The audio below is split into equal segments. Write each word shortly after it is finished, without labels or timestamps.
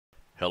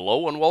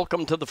Hello and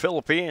welcome to the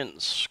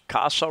Philippines.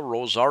 Casa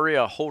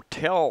Rosario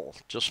Hotel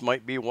just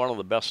might be one of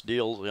the best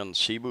deals in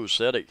Cebu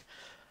City.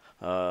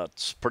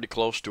 It's pretty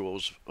close to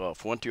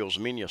Fuente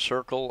Osmenia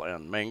Circle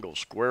and Mango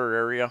Square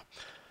area.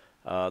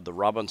 The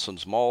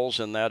Robinson's Mall's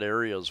in that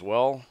area as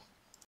well.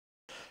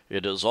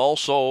 It is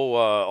also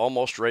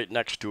almost right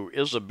next to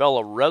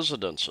Isabella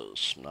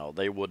Residences. Now,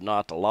 they would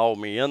not allow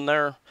me in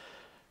there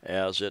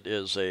as it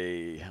is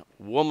a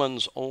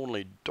woman's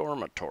only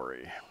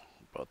dormitory,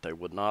 but they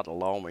would not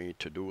allow me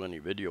to do any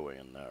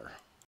videoing in there.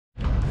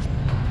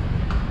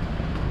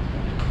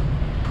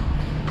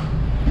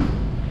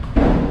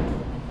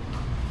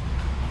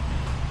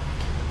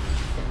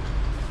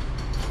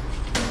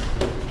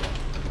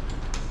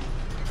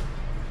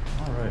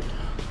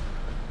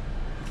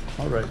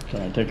 All right,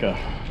 can I take a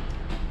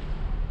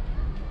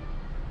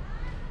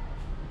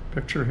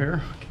picture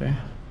here? Okay.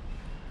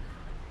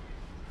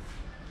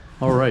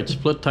 All right,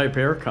 split type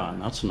aircon,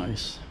 that's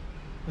nice.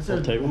 Is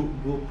that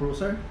GoPro,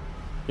 sir?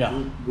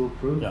 Yeah.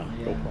 GoPro? Yeah,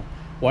 GoPro.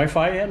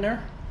 Wi-Fi in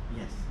there?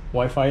 Yes.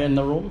 Wi-Fi in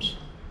the rooms?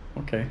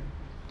 Okay.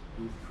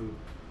 GoPro.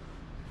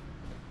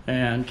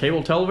 And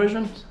cable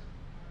television?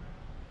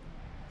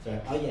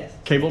 Sir, oh yes.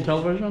 Cable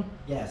television?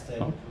 Yes, sir.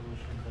 Oh.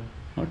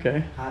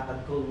 Okay. Hot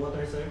and cold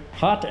water, sir?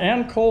 Hot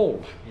and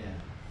cold. Yeah.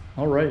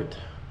 All right.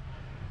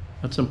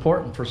 That's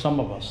important for some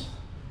of us.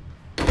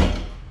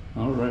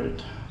 All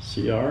right.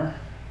 CR.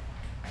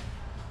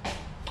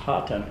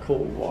 Hot and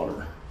cold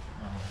water.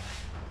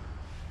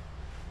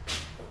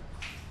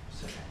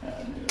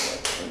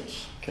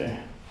 Okay.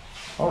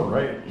 All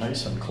right.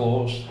 Nice and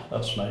closed.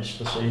 That's nice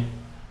to see.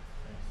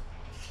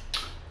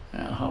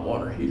 And hot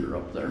water heater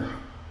up there.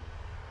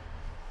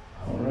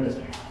 All right.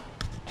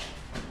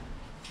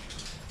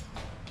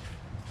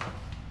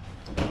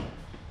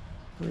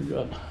 Very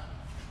good.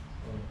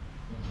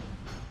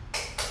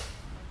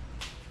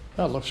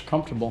 That looks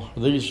comfortable.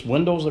 Are these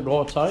windows that go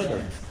outside?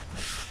 Or?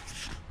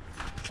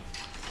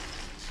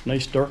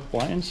 Nice dark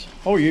blinds.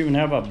 Oh, you even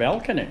have a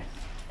balcony.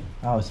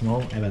 Oh,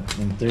 smoke. But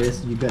in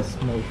this, you got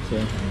smoke,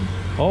 sir.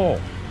 Oh.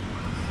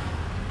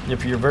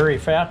 If you're very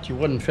fat, you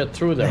wouldn't fit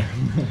through there.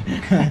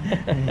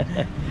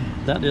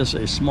 That is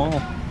a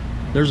small.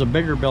 There's a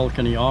bigger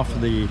balcony off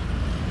the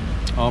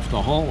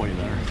hallway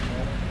there.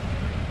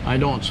 I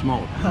don't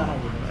smoke.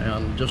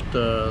 And just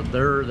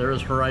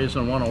there's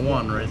Horizon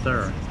 101 right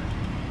there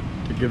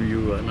to give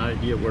you an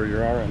idea where you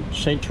are in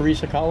St.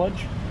 Teresa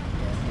College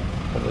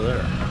over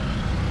there.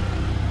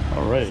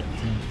 All right.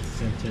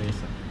 St.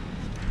 Teresa.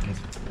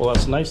 Well,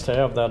 that's nice to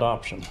have that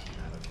option.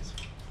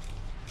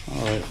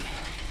 All right.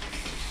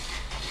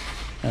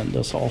 And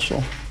this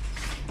also.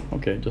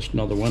 Okay, just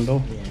another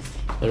window. Yes.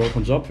 That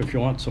opens up if you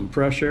want some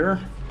fresh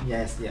air.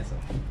 Yes, yes, sir.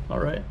 All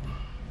right.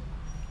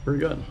 Very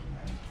good.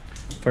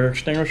 Fire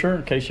extinguisher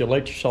in case you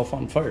light yourself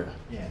on fire.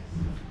 Yes.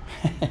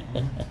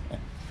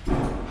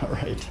 All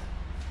right.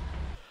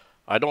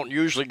 I don't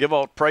usually give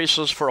out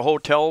prices for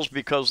hotels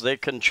because they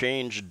can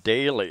change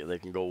daily. They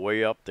can go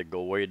way up, they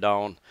go way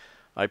down.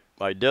 I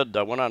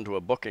went onto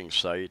a booking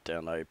site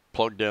and I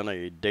plugged in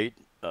a date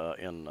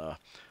in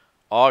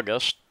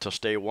August to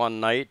stay one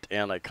night,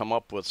 and I come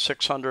up with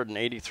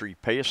 683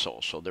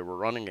 pesos. So they were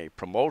running a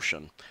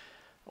promotion,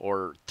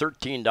 or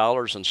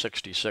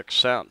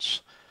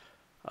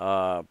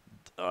 $13.66.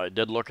 I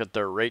did look at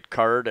their rate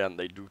card, and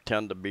they do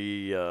tend to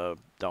be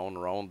down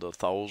around the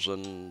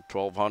 1,000,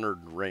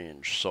 1,200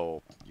 range.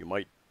 So you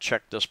might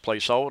check this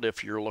place out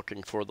if you're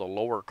looking for the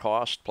lower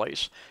cost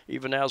place,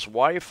 even as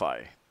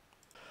Wi-Fi.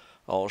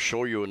 I'll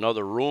show you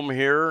another room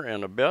here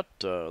in a bit.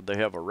 They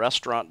have a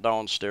restaurant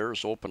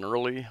downstairs, open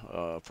early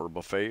for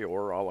buffet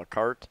or a la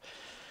carte.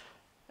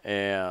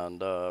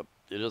 And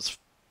it is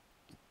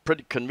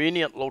pretty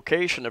convenient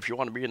location if you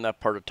want to be in that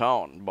part of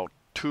town. About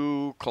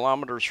 2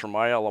 kilometers from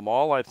Ayala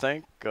Mall, I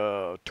think,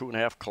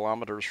 2.5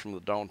 kilometers from the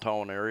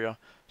downtown area,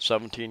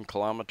 17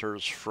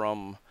 kilometers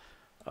from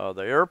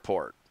the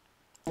airport.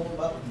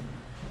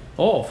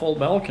 Oh, full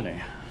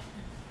balcony.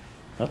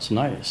 That's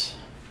nice.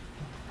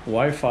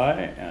 Wi-Fi,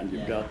 and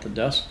you've got the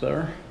desk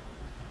there.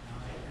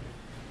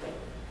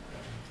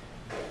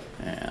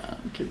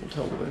 And cable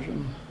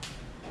television.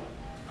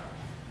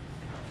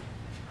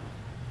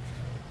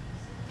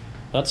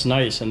 That's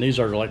nice, and these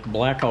are like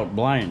blackout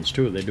blinds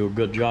too. They do a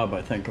good job,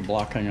 I think, of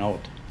blocking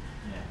out.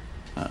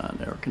 An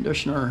air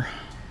conditioner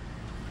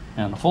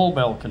and a full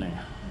balcony.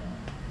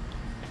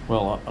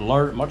 Well, a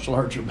much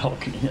larger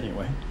balcony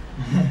anyway.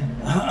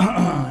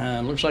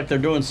 And looks like they're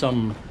doing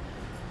some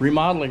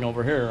remodeling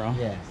over here, huh?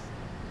 Yes.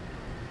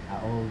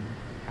 Our old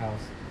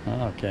house.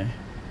 Oh, okay.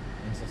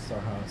 It's a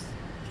storehouse.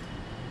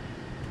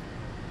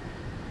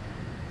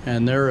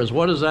 And there is,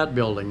 what is that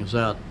building? Is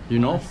that, you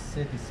know?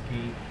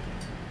 Cityscape.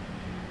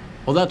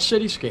 Oh, that's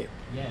Cityscape.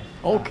 Yes.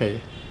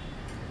 Okay.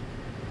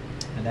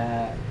 And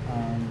that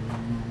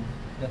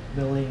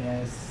building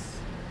is,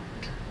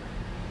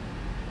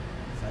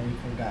 I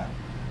forgot.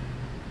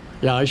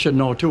 Yeah, I should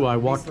know too. I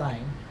walked.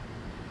 Baseline.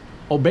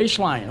 Oh,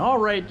 baseline. All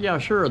right. Yeah,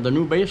 sure. The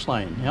new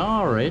baseline. Yeah,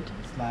 all right.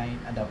 Baseline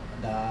and the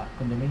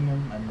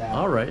condominium and the.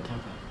 All right.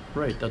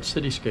 Right. That's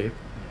Cityscape.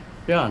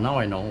 Yeah, now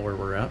I know where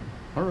we're at.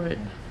 All right.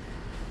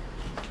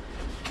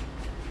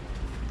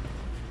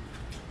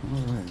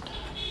 All right.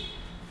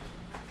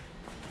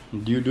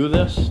 Do you do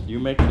this? Do you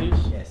make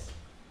these? Yes.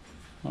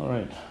 All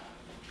right.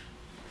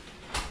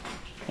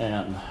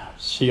 And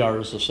CR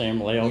is the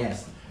same layout?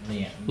 Yes.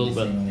 Yeah. A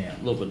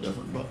little bit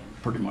different, but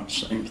pretty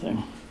much same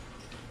thing.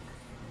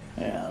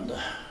 And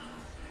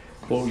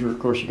closure, of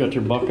course, you got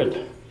your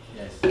bucket.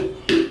 Yes.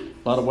 A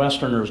lot of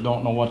Westerners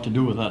don't know what to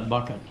do with that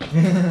bucket.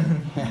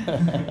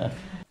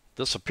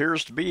 This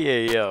appears to be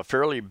a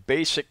fairly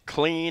basic,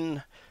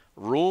 clean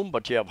room,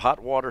 but you have hot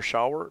water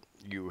shower,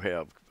 you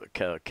have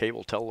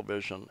cable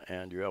television,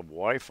 and you have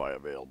Wi-Fi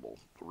available.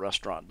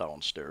 Restaurant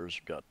downstairs,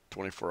 you've got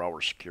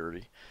 24-hour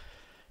security,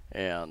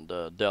 and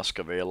desk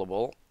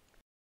available.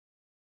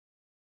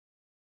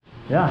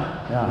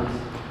 Yeah.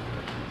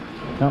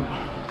 Yep.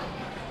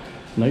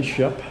 Nice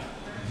ship.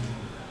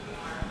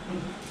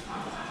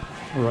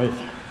 All right.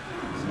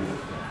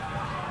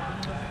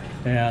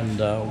 And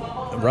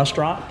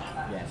restaurant?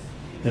 Yes.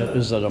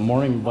 Is it a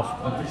morning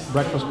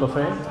breakfast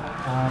buffet?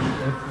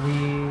 If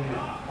we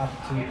up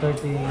to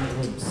 30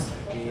 rooms,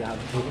 we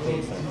have 2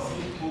 places.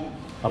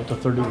 Up to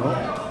 30 rows?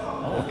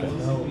 Oh, okay.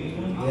 So we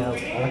have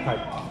a la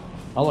carte.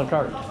 A la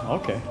carte.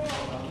 Okay.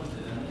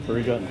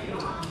 Very good.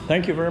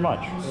 Thank you very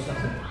much.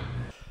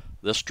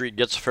 This street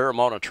gets a fair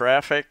amount of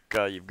traffic.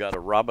 You've got a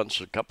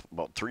Robinson,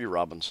 about 3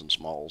 Robinson's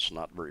malls,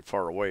 not very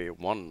far away.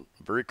 One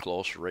very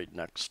close, right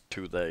next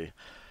to the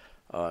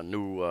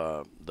new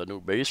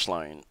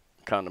Baseline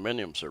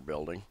condominiums they're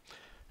building.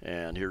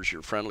 And here's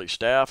your friendly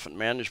staff and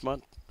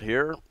management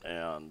here.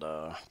 And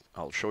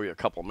I'll show you a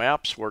couple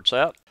maps where it's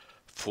at.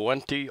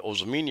 Fuente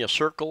Osmenia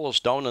Circle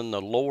is down in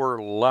the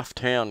lower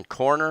left-hand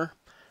corner.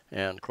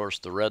 And of course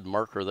the red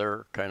marker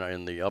there, kind of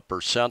in the upper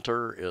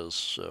center,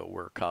 is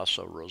where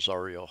Casa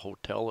Rosario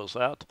Hotel is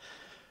at.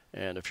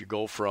 And if you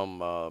go from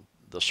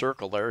the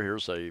circle there,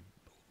 here's a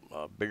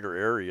bigger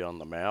area on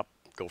the map.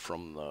 Go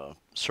from the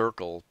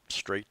circle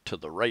straight to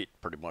the right,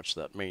 pretty much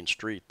that main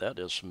street. That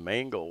is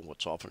Mango,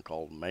 what's often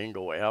called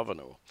Mango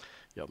Avenue.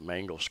 You have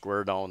Mango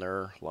Square down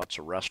there, lots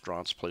of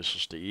restaurants,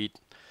 places to eat,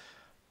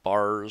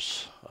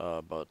 bars,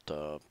 but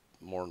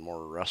more and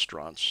more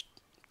restaurants,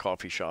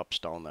 coffee shops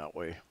down that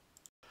way.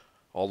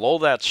 Although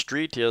that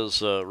street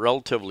is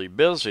relatively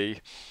busy,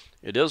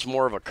 it is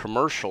more of a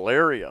commercial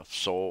area,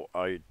 so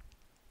I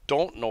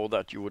don't know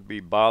that you would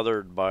be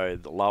bothered by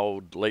the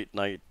loud late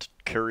night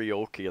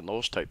karaoke and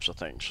those types of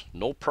things.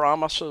 No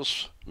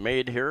promises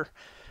made here,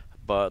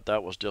 but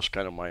that was just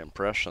kind of my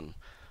impression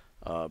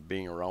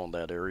being around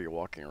that area,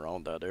 walking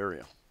around that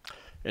area.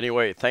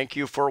 Anyway, thank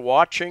you for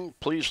watching.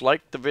 Please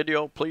like the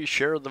video, please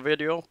share the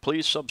video,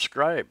 please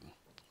subscribe.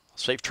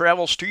 Safe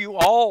travels to you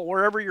all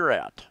wherever you're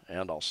at,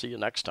 and I'll see you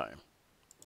next time.